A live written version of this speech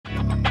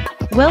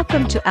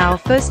Welcome to our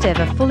first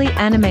ever fully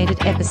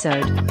animated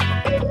episode.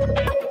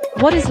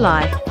 What is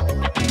life?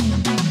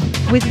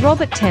 With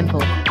Robert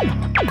Temple.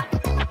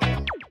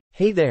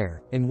 Hey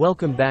there, and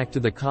welcome back to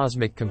the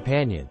Cosmic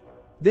Companion.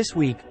 This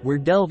week, we're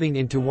delving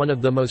into one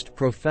of the most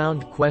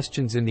profound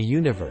questions in the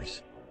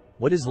universe.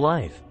 What is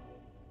life?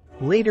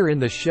 Later in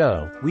the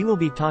show, we will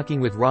be talking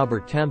with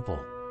Robert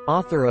Temple,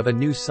 author of A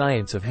New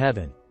Science of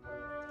Heaven.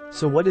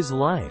 So what is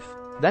life?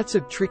 That's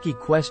a tricky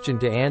question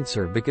to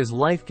answer because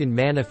life can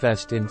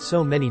manifest in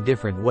so many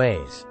different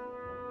ways.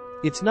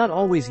 It's not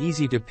always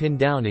easy to pin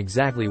down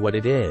exactly what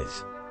it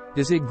is.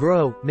 Does it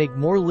grow, make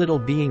more little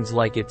beings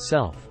like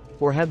itself,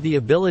 or have the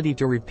ability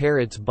to repair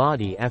its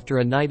body after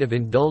a night of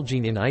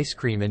indulging in ice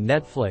cream and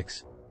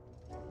Netflix?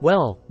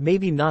 Well,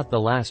 maybe not the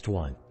last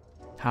one.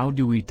 How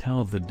do we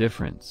tell the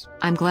difference?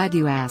 I'm glad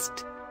you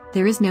asked.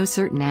 There is no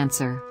certain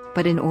answer,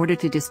 but in order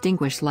to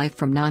distinguish life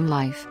from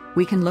non-life,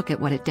 we can look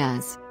at what it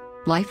does.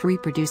 Life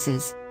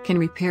reproduces, can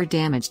repair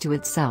damage to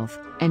itself,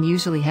 and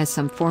usually has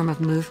some form of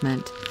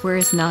movement,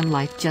 whereas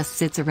non-life just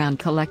sits around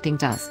collecting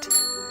dust.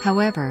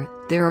 However,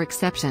 there are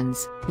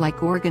exceptions,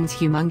 like Oregon's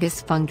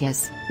humongous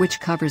fungus, which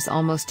covers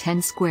almost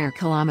 10 square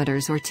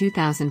kilometers or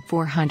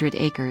 2,400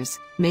 acres,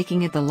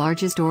 making it the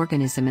largest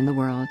organism in the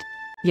world.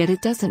 Yet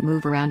it doesn't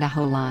move around a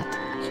whole lot.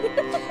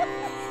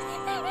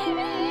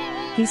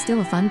 He's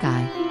still a fun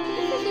guy.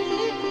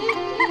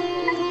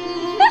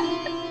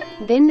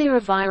 Then there are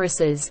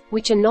viruses,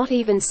 which are not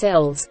even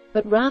cells,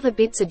 but rather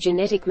bits of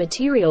genetic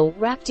material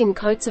wrapped in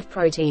coats of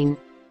protein.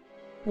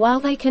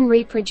 While they can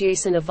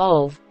reproduce and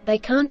evolve, they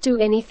can't do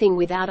anything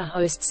without a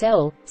host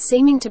cell,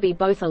 seeming to be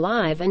both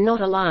alive and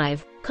not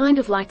alive, kind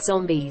of like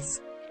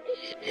zombies.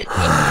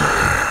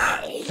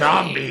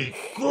 Zombie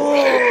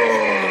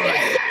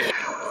good!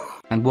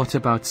 And what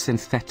about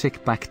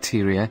synthetic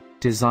bacteria,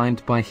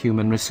 designed by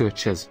human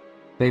researchers?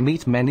 They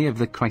meet many of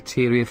the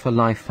criteria for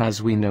life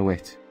as we know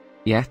it.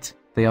 Yet,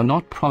 they are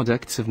not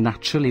products of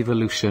natural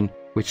evolution,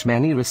 which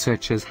many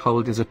researchers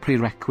hold as a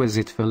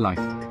prerequisite for life.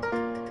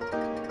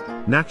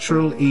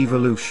 Natural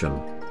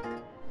evolution.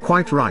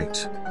 Quite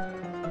right.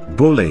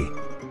 Bully.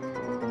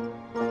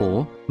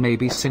 Or,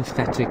 maybe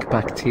synthetic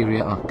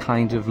bacteria are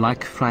kind of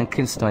like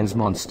Frankenstein's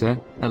monster,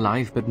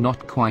 alive but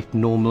not quite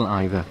normal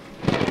either.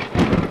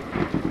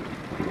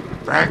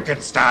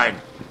 Frankenstein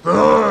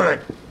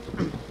good!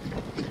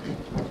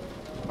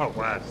 Oh,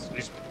 wow,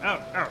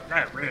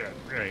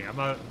 really, I'm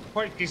a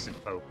quite decent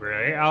folk,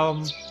 really.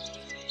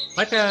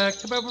 Like to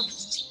come over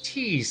for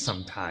tea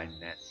sometime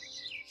then.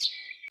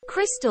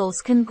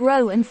 Crystals can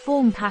grow and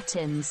form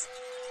patterns,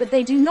 but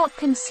they do not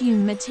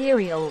consume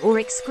material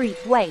or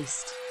excrete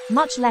waste,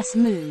 much less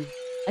move,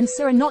 and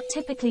so are not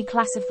typically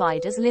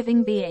classified as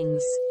living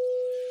beings.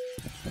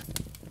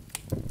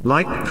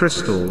 Like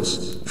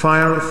crystals,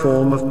 fire, a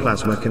form of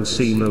plasma, can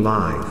seem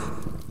alive.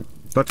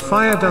 But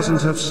fire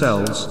doesn't have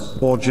cells,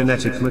 or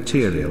genetic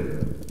material.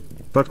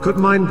 But could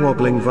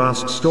mind-boggling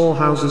vast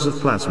storehouses of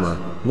plasma,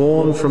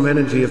 born from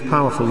energy of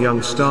powerful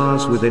young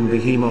stars within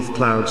behemoth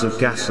clouds of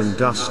gas and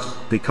dust,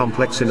 be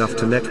complex enough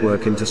to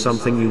network into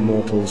something you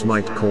mortals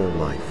might call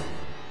life?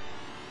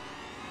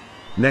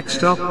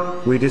 Next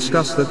up, we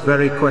discuss that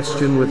very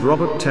question with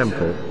Robert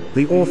Temple,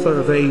 the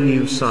author of A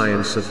New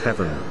Science of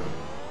Heaven.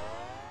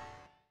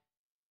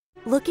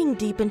 Looking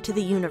deep into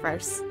the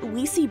universe,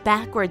 we see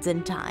backwards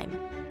in time.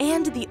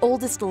 And the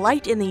oldest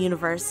light in the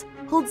universe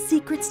holds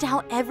secrets to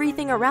how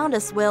everything around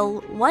us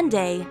will, one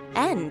day,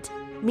 end.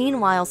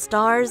 Meanwhile,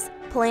 stars,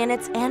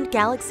 planets, and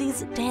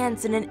galaxies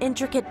dance in an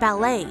intricate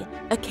ballet,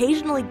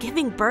 occasionally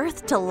giving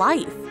birth to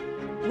life.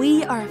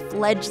 We are a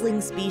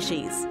fledgling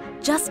species,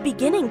 just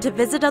beginning to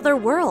visit other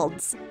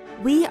worlds.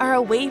 We are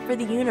a way for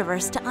the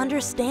universe to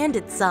understand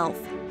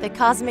itself. The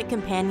Cosmic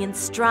Companion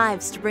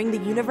strives to bring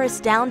the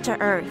universe down to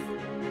Earth.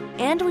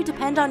 And we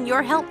depend on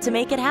your help to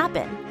make it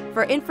happen.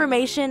 For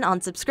information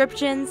on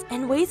subscriptions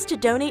and ways to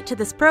donate to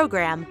this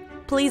program,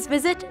 please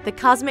visit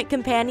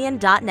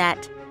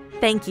thecosmiccompanion.net.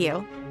 Thank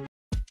you.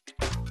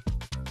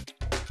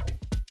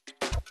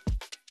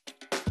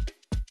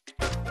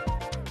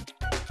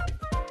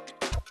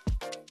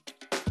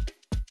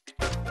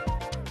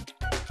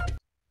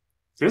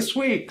 This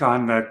week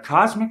on the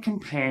Cosmic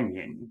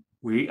Companion,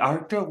 we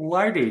are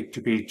delighted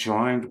to be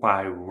joined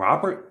by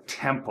Robert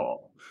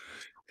Temple.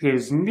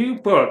 His new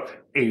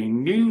book, A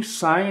New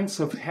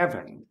Science of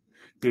Heaven,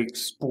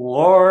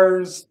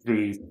 explores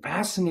the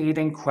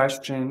fascinating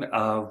question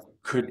of,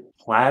 could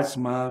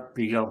plasma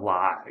be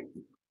alive?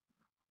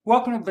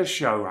 Welcome to the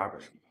show,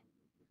 Robert.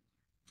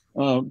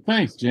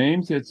 Thanks,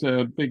 James. It's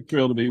a big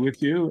thrill to be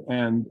with you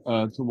and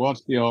to watch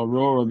the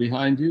aurora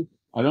behind you.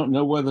 I don't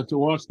know whether to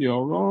watch the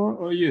aurora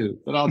or you,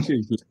 but I'll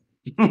choose you.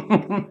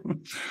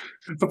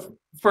 The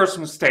first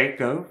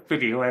mistake of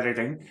video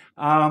editing,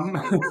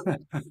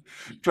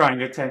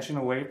 drawing attention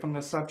away from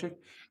the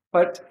subject.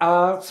 But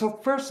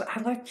so first,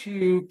 I'd like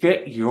to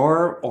get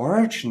your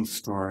origin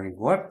story.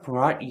 What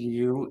brought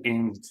you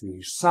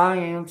into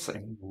science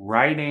and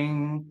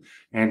writing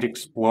and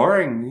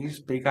exploring these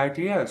big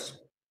ideas?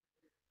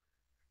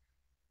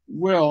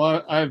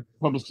 Well, I've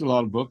published a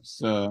lot of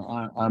books.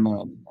 I'm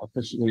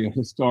officially a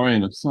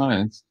historian of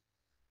science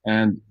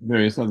and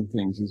various other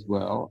things as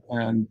well.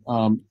 And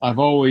I've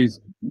always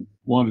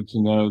wanted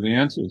to know the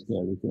answers to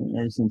everything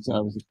ever since I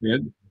was a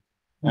kid.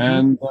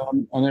 And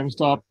I never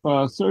stopped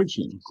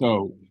searching.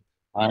 So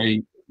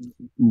I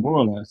more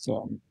or less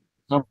come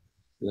to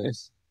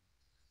this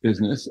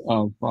business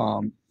of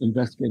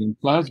investigating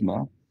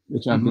plasma,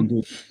 which I've been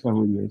doing for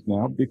several years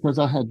now, because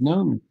I had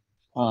known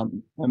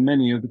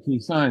many of the key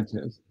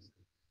scientists.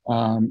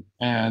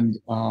 And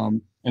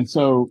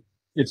so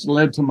it's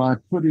led to my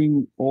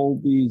putting all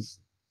these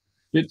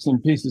bits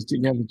and pieces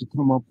together to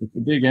come up with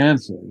the big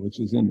answer, which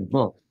is in the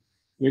book,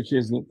 which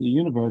is that the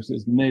universe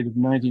is made of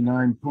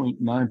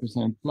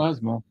 99.9%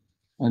 plasma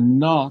and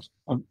not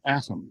of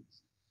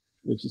atoms,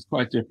 which is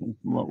quite different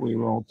from what we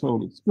were all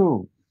told at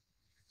school.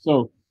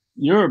 So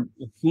your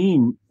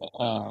theme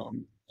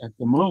at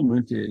the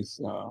moment is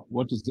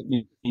what does it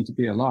mean to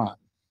be alive?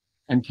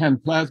 And can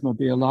plasma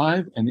be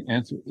alive? And the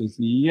answer is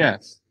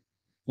yes.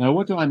 Now,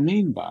 what do I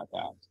mean by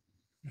that?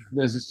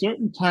 There's a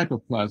certain type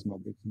of plasma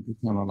that can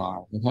become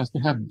alive. It has to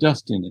have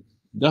dust in it.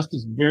 Dust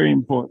is very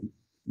important.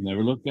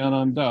 Never look down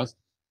on dust.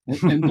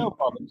 And don't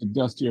bother to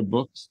dust your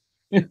books.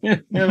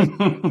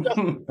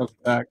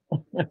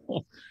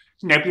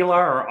 Nebula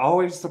are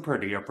always the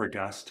prettier for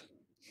dust.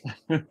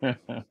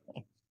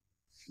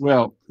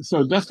 Well,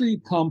 so dusty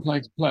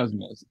complex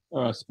plasmas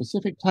are a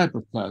specific type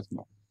of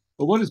plasma.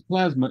 But what is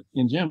plasma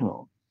in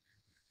general?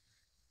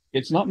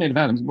 It's not made of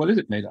atoms. What is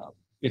it made of?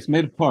 It's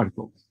made of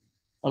particles,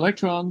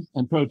 electrons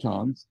and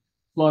protons,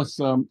 plus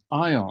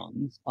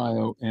ions,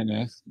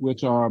 I-O-N-S,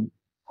 which are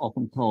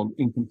often called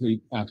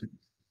incomplete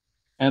atoms.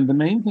 And the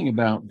main thing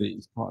about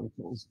these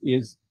particles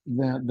is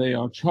that they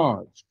are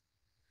charged.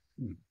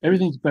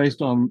 Everything's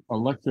based on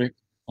electric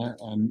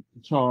and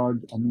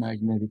charge and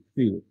magnetic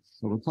fields.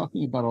 So we're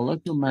talking about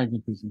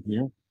electromagnetism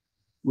here,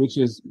 which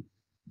is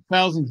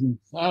thousands and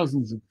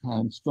thousands of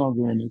times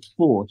stronger in its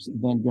force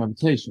than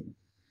gravitation.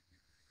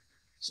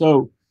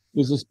 So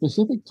there's a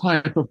specific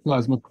type of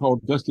plasma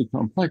called dusty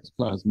complex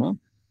plasma,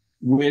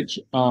 which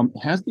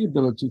has the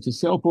ability to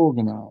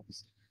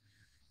self-organize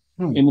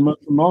in the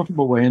most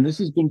remarkable way. And this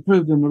has been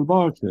proved in the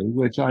laboratory,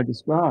 which I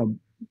describe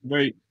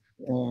very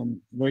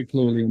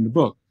clearly in the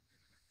book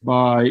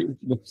by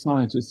the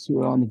scientists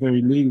who are on the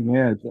very leading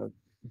edge of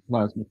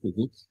plasma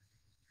physics.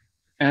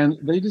 And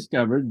they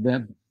discovered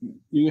that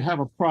you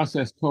have a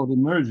process called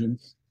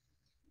emergence,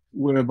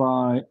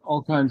 whereby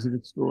all kinds of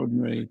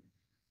extraordinary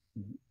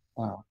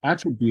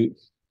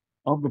attributes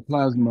of the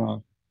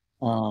plasma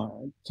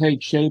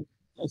take shape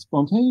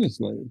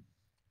spontaneously.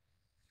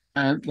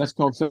 And that's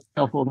called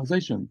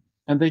self-organization.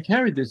 And they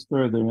carried this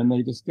further, and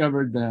they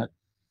discovered that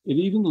it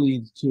even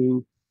leads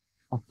to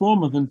a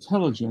form of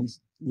intelligence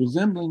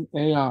resembling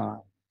AI,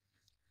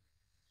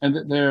 and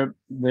that they're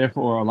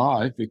therefore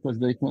alive because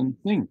they can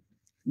think.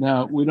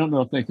 Now, we don't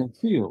know if they can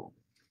feel,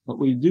 but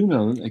we do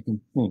know that they can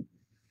think.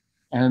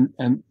 And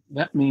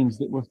that means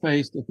that we're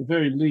faced, at the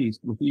very least,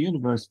 with a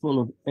universe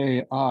full of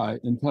AI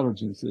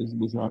intelligences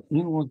which are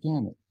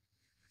inorganic.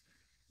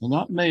 They're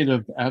not made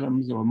of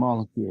atoms or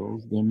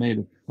molecules, they're made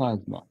of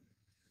plasma.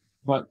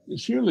 But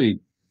surely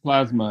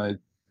plasma is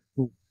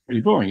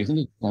pretty boring, isn't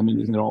it? I mean,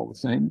 isn't it all the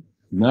same?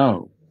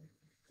 No.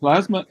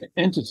 Plasma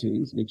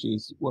entities, which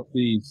is what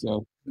these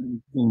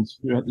things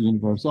throughout the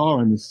universe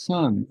are, and the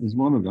sun is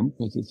one of them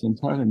because it's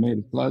entirely made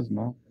of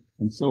plasma,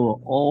 and so are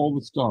all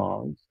the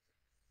stars.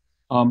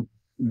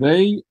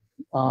 They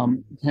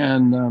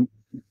can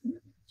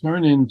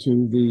turn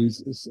into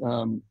these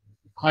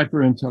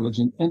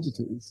hyper-intelligent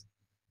entities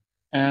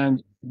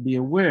and be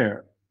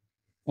aware.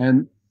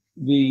 And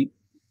the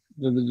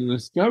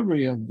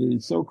discovery of the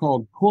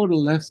so-called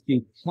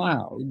Kordylewski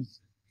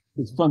clouds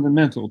is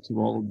fundamental to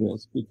all of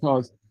this,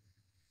 because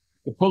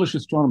the Polish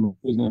astronomer,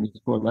 whose name is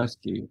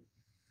Kordylewski,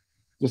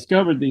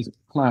 discovered these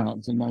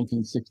clouds in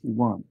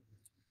 1961.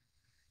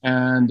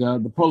 And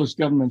the Polish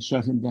government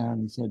shut him down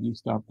and said, you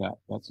stop that.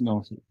 That's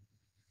naughty.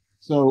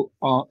 So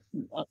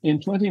in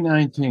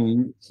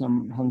 2019,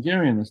 some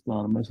Hungarian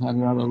astronomers had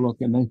another look,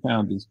 and they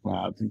found these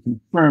clouds and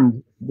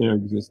confirmed their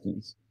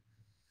existence.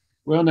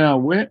 Well, now,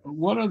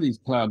 what are these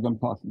clouds I'm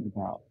talking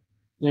about?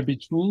 They're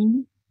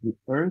between the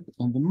Earth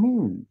and the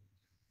Moon,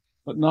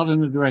 but not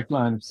in a direct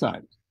line of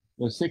sight.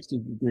 They're 60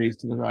 degrees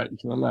to the right and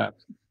to the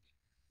left.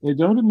 They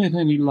don't emit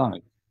any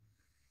light,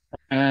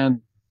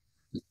 and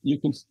you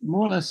can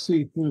more or less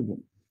see through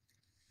them.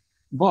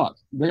 But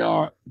they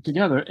are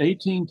together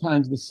 18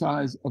 times the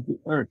size of the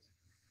Earth.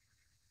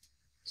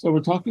 So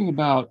we're talking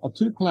about a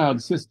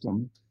two-cloud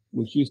system,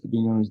 which used to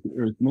be known as the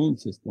Earth-Moon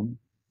system,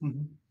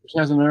 which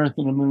has an Earth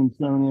and a Moon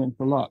thrown in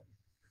for luck.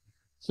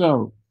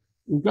 So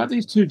we've got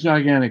these two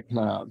gigantic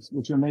clouds,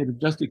 which are made of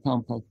dusty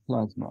complex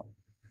plasma,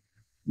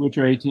 which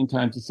are 18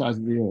 times the size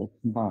of the Earth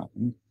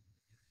combined.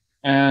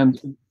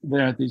 And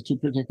they're at these two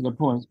particular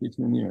points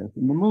between the Earth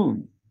and the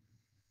Moon.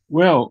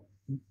 Well,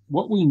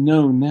 what we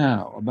know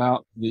now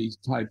about these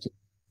types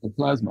of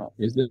plasma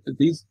is that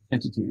these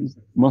entities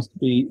must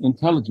be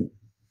intelligent.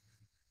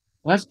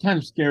 That's kind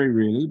of scary,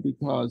 really,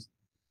 because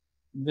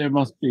there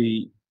must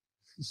be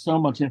so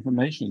much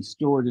information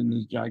stored in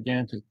these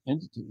gigantic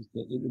entities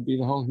that it would be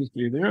the whole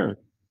history of the Earth.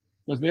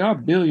 Because they are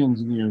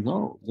billions of years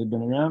old. They've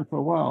been around for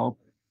a while.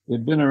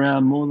 They've been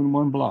around more than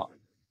one block.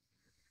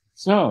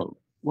 So,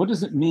 what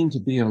does it mean to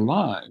be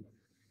alive?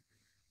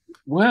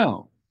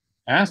 Well,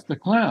 ask the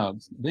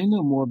clouds. They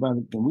know more about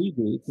it than we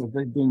do because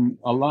they've been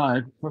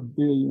alive for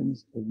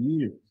billions of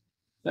years.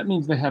 That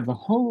means they have the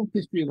whole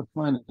history of the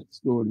planet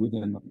stored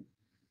within them.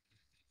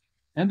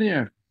 And they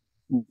are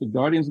the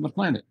guardians of the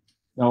planet.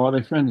 Now, are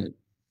they friendly?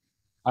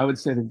 I would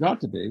say they've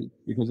got to be,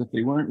 because if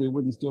they weren't, we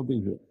wouldn't still be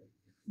here.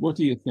 What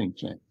do you think,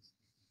 James?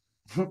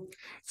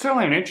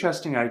 Certainly an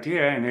interesting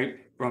idea and a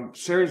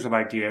series of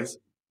ideas.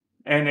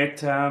 And it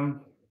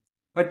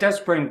does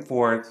bring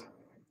forth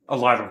a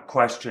lot of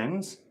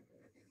questions.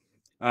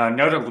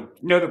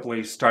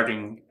 Notably,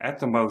 starting at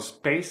the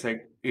most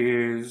basic,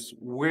 is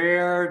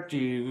where do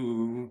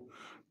you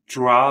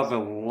draw the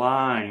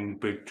line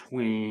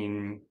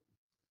between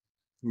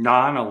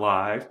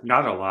non-alive,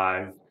 not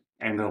alive,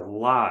 and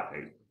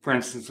alive? For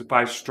instance, if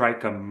I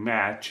strike a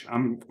match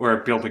or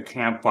build a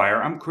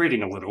campfire, I'm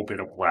creating a little bit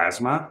of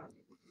plasma.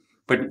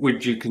 But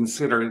would you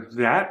consider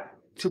that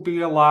to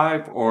be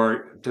alive,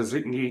 or does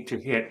it need to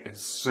hit a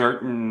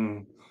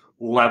certain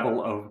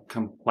level of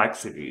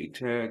complexity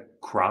to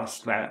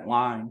cross that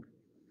line?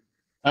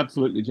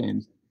 Absolutely,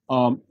 James.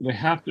 They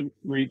have to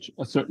reach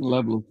a certain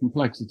level of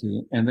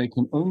complexity, and they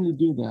can only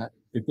do that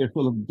if they're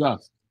full of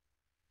dust.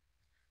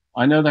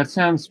 I know that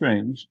sounds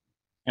strange,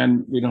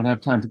 and we don't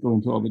have time to go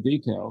into all the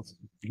details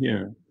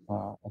here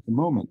at the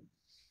moment,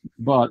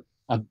 but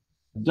a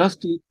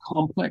dusty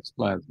complex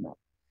plasma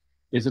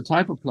is a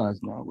type of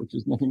plasma which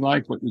is nothing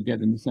like what you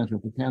get in the center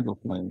of a candle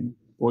flame,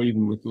 or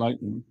even with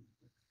lightning,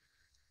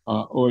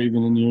 or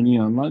even in your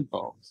neon light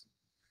bulbs.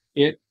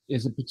 It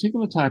is a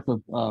particular type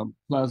of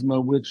plasma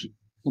which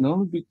can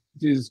only be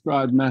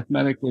described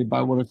mathematically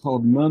by what are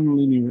called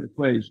nonlinear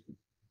equations.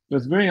 So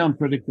it's very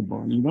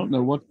unpredictable, and you don't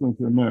know what's going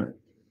to emerge.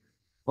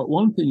 But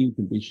one thing you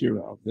can be sure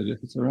of, that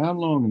if it's around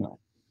long enough,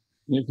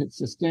 and if it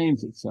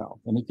sustains itself,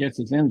 and it gets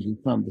its energy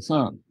from the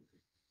sun,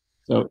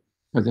 so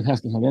because it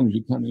has to have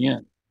energy coming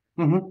in,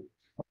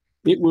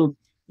 it will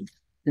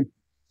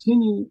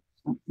continue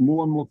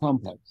more and more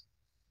complex.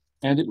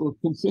 And it will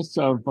consist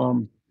of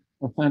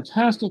a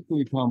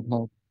fantastically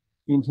complex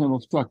internal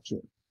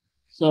structure.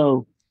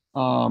 So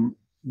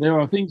there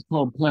are things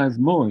called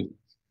plasmoids,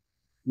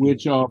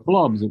 which are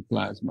blobs of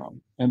plasma,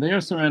 and they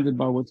are surrounded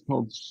by what's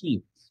called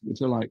sheaths,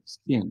 which are like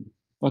skin.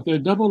 But they're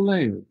double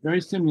layered, very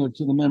similar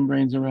to the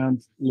membranes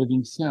around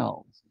living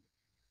cells.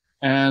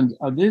 And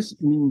this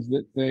means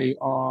that they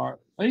are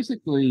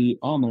basically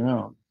on their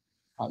own.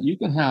 You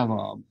can have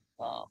a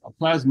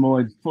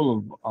plasmoid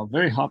full of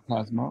very hot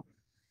plasma,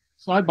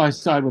 side by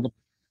side with a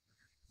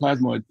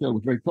plasmoid filled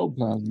with very cold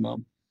plasma,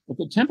 but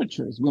the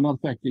temperatures will not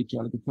affect each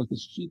other because the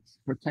sheets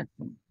protect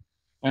them.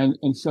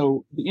 And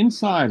so the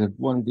inside of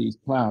one of these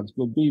clouds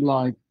will be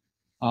like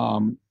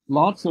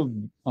lots of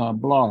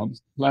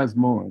blobs,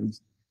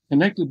 plasmoids,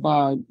 connected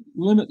by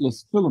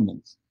limitless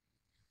filaments.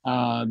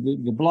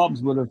 The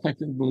blobs would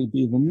effectively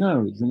be the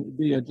nodes, and it would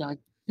be a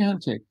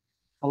gigantic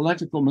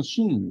electrical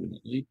machine,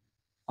 really,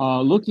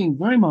 looking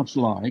very much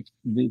like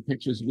the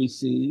pictures we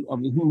see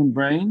of the human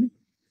brain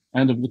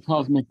and of the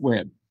cosmic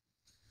web.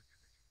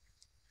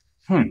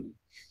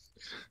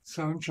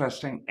 So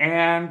interesting.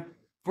 And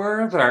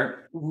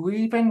further,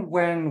 even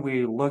when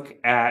we look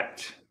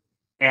at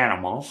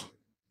animals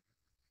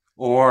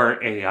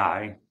or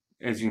AI,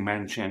 as you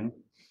mentioned,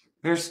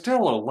 there's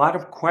still a lot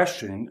of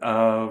question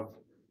of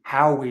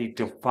how we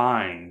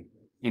define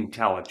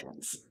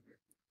intelligence.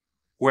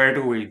 Where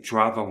do we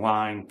draw the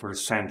line for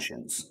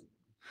sentience?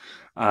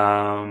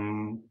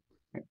 And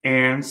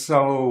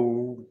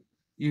so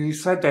you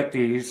said that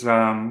these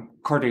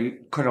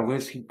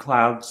Kordylewski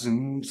clouds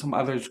and some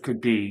others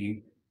could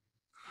be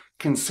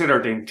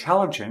considered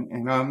intelligent,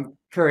 and I'm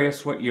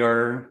curious what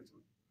your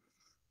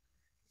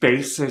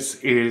basis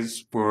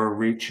is for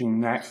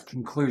reaching that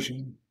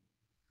conclusion.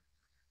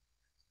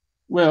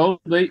 Well,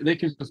 they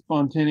can have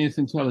spontaneous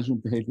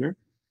intelligent behavior,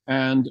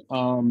 and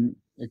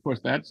of course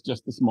that's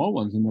just the small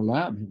ones in the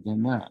lab have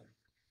done that.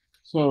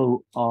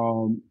 So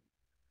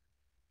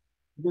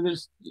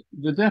there's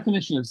the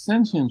definition of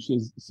sentience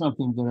is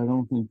something that I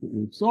don't think that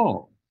we've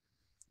solved.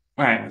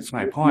 Right, that's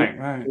my point.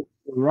 Right,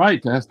 you're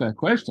right to ask that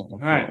question,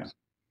 of right, course,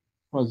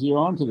 because you're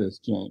onto this,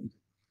 James.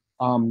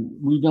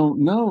 We don't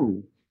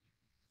know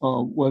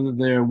whether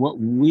they're what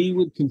we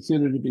would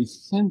consider to be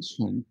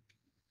sentient.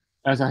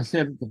 As I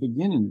said at the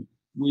beginning,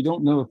 we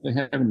don't know if they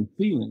have any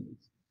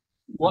feelings.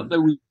 What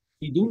we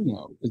do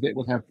know is they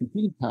will have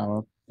computing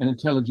power and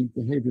intelligent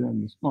behavior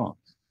and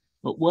response.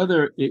 But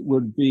whether it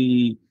would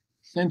be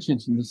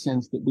sentience in the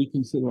sense that we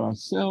consider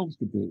ourselves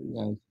to be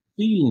as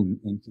feeling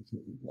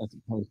entities as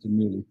opposed to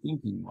merely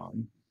thinking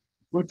one,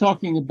 we're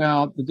talking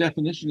about the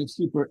definition of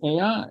super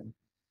AI.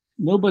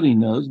 Nobody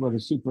knows whether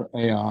super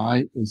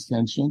AI is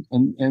sentient,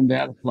 and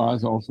that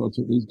applies also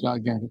to these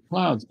gigantic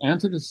clouds and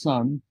to the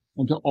sun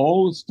and to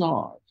all the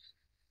stars.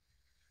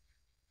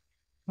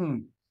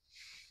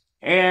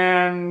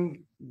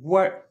 And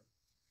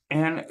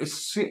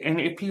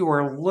if you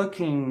were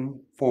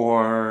looking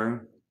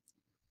for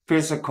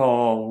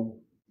physical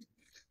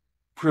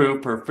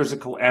proof or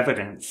physical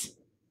evidence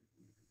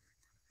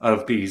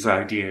of these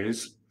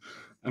ideas,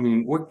 I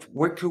mean,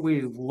 what could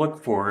we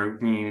look for?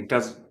 I mean, it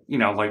doesn't,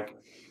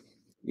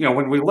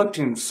 when we looked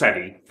in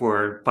SETI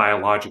for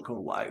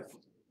biological life,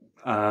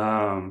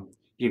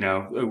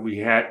 we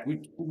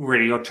had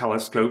radio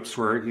telescopes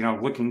were,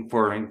 looking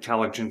for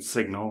intelligent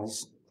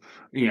signals,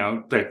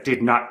 that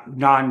did not,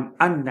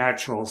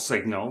 unnatural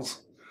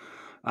signals,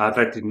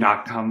 that did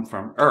not come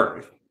from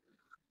Earth.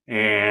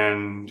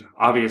 And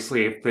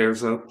obviously, if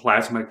there's a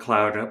plasma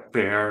cloud up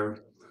there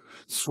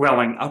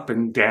swelling up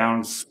and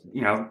down,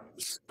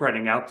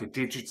 spreading out the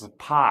digits of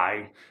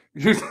pi,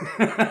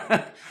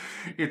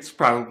 it's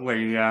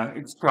probably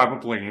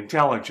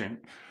intelligent.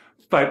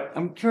 But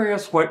I'm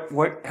curious what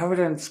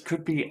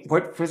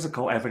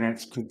physical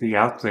evidence could be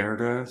out there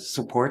to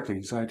support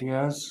these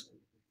ideas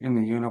in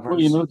the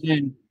universe. Well,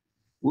 Jane,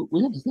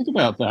 we have to think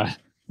about that.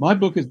 My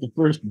book is the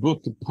first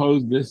book to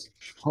pose this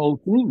whole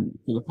thing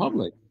to the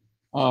public.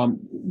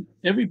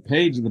 Every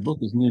page of the book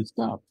is new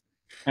stuff.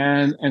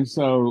 And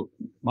so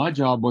my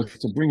job was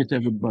to bring it to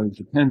everybody's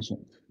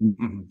attention,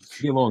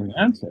 give all the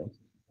answers.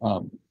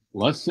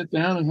 Let's sit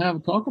down and have a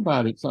talk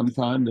about it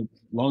sometime that's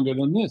longer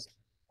than this,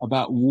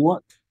 about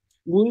what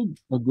would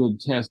a good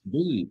test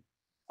be.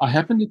 I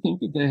happen to think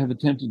that they have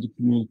attempted to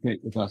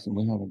communicate with us and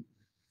we haven't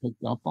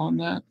picked up on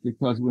that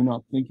because we're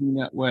not thinking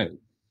that way.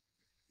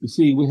 You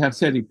see, we have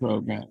SETI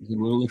programs and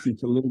we're listening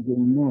to little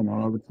green men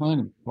on other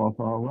planets far,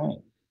 far away.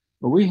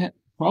 But we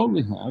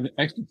probably have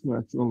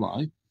extraterrestrial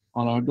life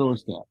on our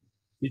doorstep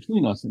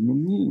between us and the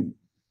moon.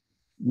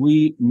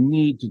 We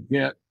need to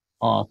get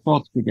our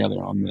thoughts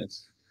together on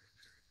this.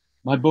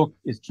 My book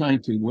is trying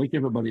to wake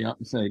everybody up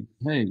and say,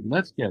 hey,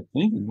 let's get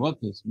thinking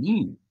what this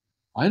means.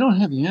 I don't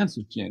have the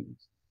answers,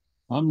 James.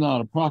 I'm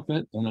not a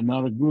prophet and I'm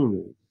not a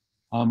guru.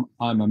 I'm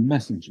a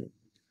messenger.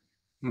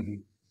 Mm-hmm.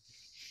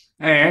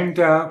 And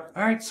all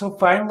right, so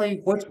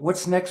finally,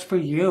 what's next for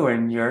you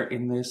in your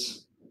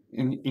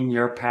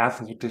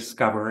path of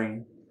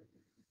discovery?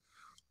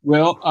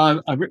 Well,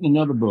 I've written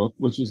another book,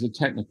 which is a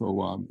technical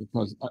one,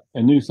 because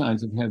A New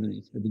Science of Heaven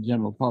is for the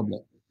general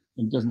public.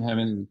 It doesn't have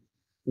any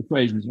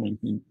equations or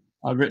anything.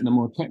 I've written a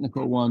more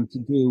technical one to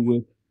do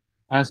with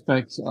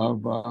aspects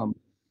of the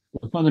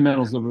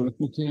fundamentals of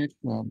arithmetic,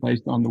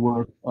 based on the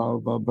work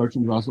of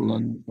Bertrand Russell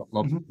and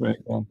Lopez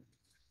Craig,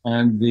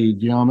 and the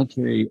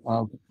geometry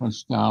of von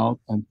Staudt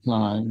and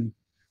Klein,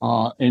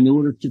 in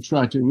order to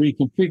try to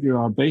reconfigure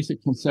our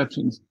basic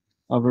conceptions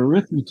of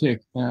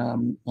arithmetic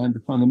and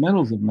the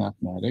fundamentals of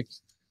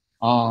mathematics,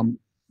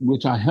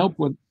 which I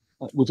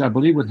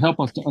believe would help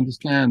us to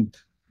understand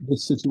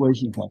this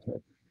situation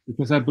better,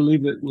 because I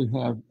believe that we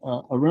have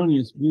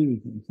erroneous views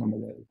in some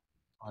of those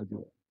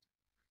ideas.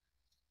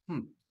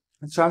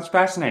 It sounds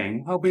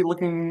fascinating. I'll be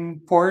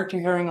looking forward to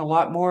hearing a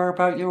lot more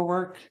about your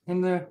work in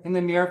the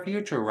near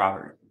future,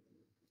 Robert.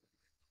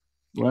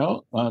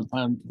 Well,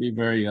 I'd be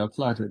very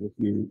flattered if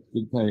you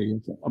could pay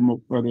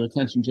further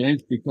attention,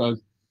 James,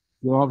 because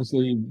you're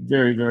obviously a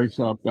very, very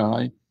sharp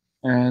guy,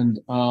 and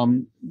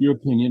your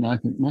opinion, I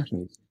think,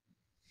 matters.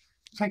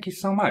 Thank you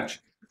so much.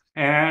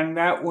 And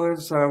that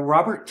was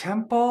Robert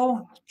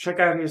Temple. Check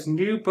out his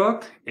new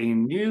book, A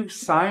New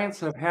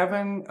Science of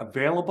Heaven,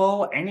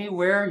 available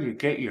anywhere you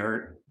get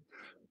your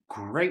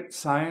great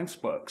science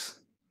books.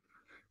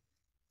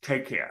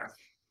 Take care.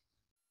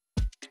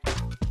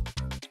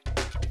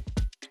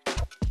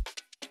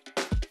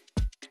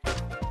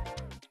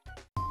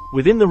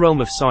 Within the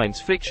realm of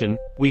science fiction,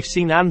 we've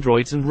seen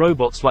androids and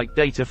robots like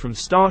Data from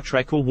Star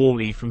Trek or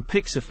Wall-E from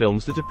Pixar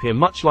films that appear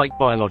much like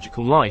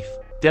biological life,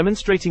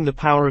 demonstrating the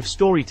power of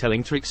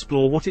storytelling to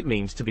explore what it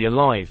means to be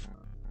alive.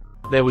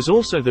 There was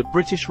also that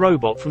British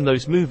robot from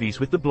those movies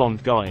with the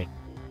blonde guy.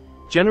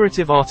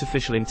 Generative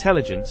artificial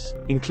intelligence,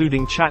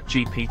 including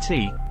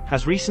ChatGPT,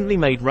 has recently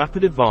made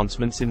rapid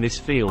advancements in this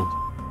field.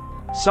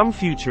 Some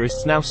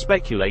futurists now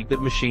speculate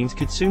that machines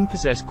could soon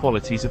possess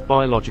qualities of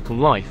biological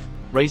life,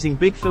 raising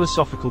big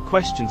philosophical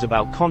questions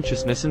about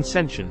consciousness and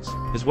sentience,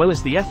 as well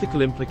as the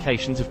ethical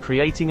implications of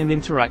creating and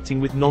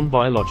interacting with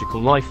non-biological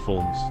life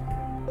forms.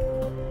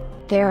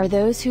 There are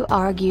those who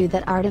argue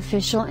that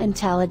artificial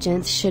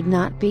intelligence should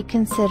not be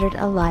considered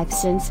alive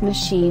since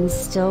machines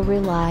still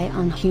rely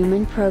on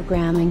human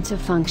programming to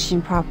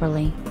function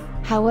properly.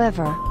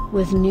 However,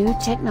 with new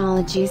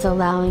technologies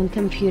allowing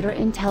computer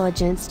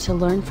intelligence to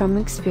learn from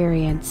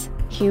experience,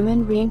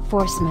 human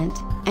reinforcement,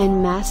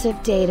 and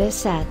massive data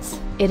sets,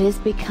 it is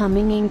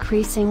becoming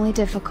increasingly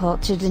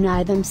difficult to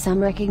deny them some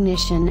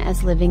recognition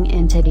as living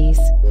entities.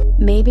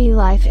 Maybe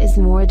life is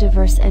more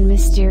diverse and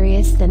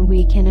mysterious than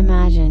we can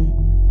imagine.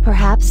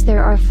 Perhaps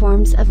there are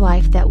forms of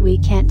life that we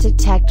can't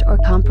detect or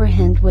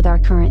comprehend with our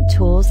current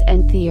tools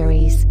and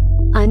theories.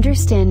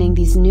 Understanding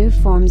these new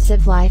forms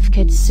of life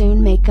could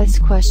soon make us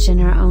question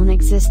our own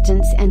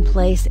existence and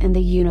place in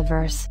the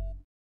universe.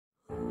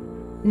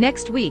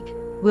 Next week,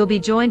 we'll be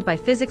joined by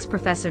physics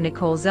professor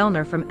Nicole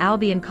Zellner from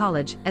Albion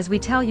College as we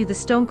tell you the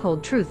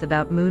stone-cold truth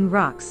about moon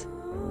rocks.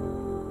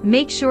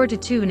 Make sure to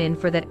tune in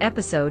for that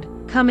episode,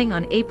 coming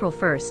on April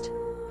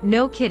 1st.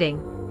 No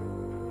kidding.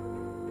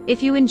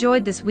 If you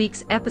enjoyed this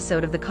week's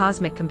episode of The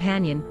Cosmic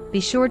Companion, be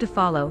sure to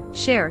follow,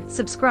 share,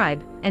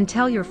 subscribe, and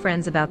tell your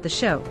friends about the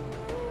show.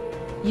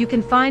 You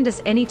can find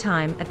us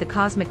anytime at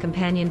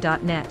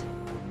thecosmiccompanion.net.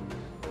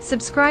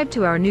 Subscribe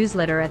to our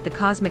newsletter at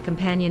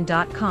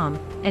thecosmiccompanion.com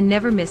and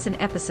never miss an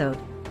episode.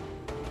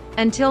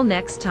 Until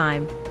next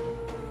time,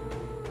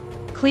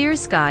 clear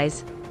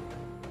skies,